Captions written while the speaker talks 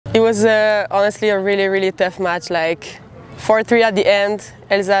was honestly a really tough match. Like 4-3 at the end,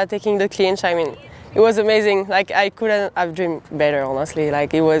 Elsa taking the clinch. I mean, it was amazing. Like I couldn't have dreamed better, honestly.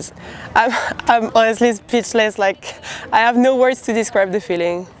 Like it was, I'm honestly speechless. Like I have no words to describe the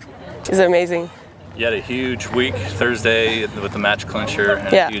feeling. It's amazing. You had a huge week Thursday with the match clincher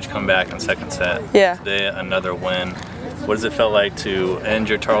and a huge comeback in second set. Yeah. Today, another win. What does it feel like to end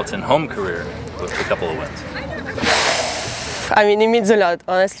your Tarleton home career with a couple of wins? I mean, it means a lot.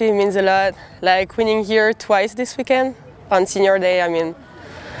 Honestly, it means a lot. Like winning here twice this weekend on senior day. I mean,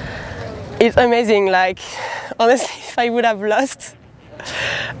 it's amazing. Like honestly, if I would have lost,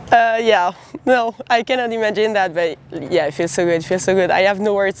 yeah, no, I cannot imagine that. But yeah, it feels so good. It feels so good. I have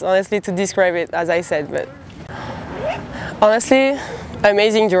no words, honestly, to describe it, as I said. But honestly,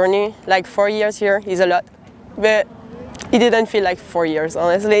 amazing journey. Like 4 years here is a lot, but it didn't feel like 4 years.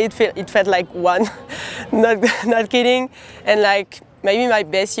 Honestly, it felt like one. Not kidding. And like maybe my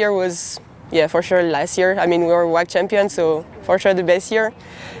best year was, yeah, for sure last year. I mean, we were WAC champions, so for sure the best year.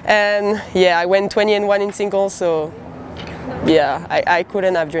 And yeah, I went 20-1 in singles, so yeah, I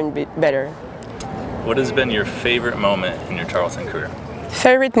couldn't have dreamed better. What has been your favorite moment in your Tarleton career?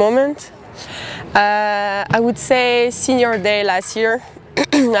 Favorite moment? I would say senior day last year.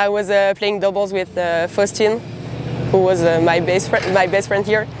 I was playing doubles with Faustine, who was my best friend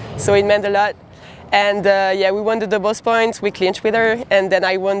here, so it meant a lot. And yeah, we won the doubles points, we clinched with her, and then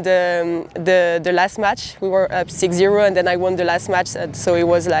I won the last match. We were up 6-0, and then I won the last match, so it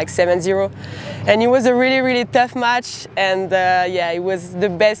was like 7-0. And it was a really tough match, and yeah, it was the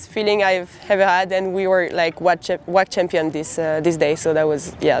best feeling I've ever had, and we were like WAC champion this day, so that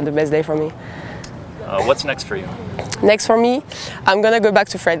was, yeah, the best day for me. What's next for you? Next for me, I'm gonna go back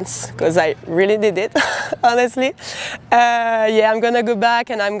to France because I really did it, honestly. Yeah, I'm gonna go back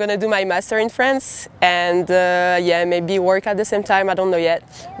and I'm gonna do my master in France and yeah, maybe work at the same time. I don't know yet,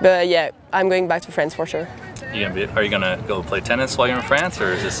 but yeah, I'm going back to France for sure. Are you gonna go play tennis while you're in France,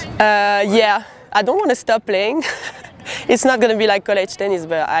 or is this? Yeah, I don't want to stop playing. It's not gonna be like college tennis,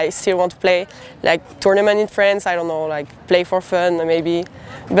 but I still want to play like tournament in France. I don't know, like play for fun maybe,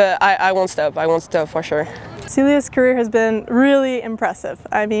 but I won't stop. I won't stop for sure. Celia's career has been really impressive.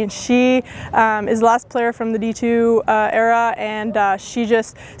 I mean, she is the last player from the D2 era, and she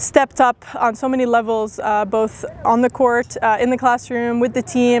just stepped up on so many levels, both on the court, in the classroom, with the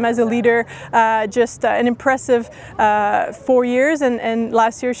team, as a leader. Just an impressive 4 years, and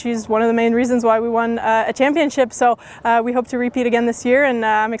last year she's one of the main reasons why we won a championship. So we hope to repeat again this year, and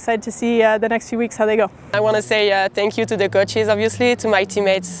I'm excited to see the next few weeks how they go. I want to say thank you to the coaches, obviously, to my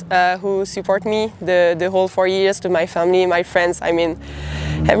teammates who support me the whole 4 years, to my family, my friends. I mean,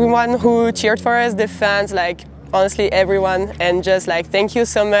 everyone who cheered for us, the fans, like honestly everyone, and just like thank you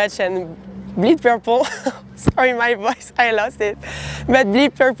so much. And bleed purple. Sorry, my voice, I lost it. But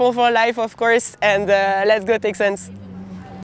bleed purple for life, of course, and let's go Texans.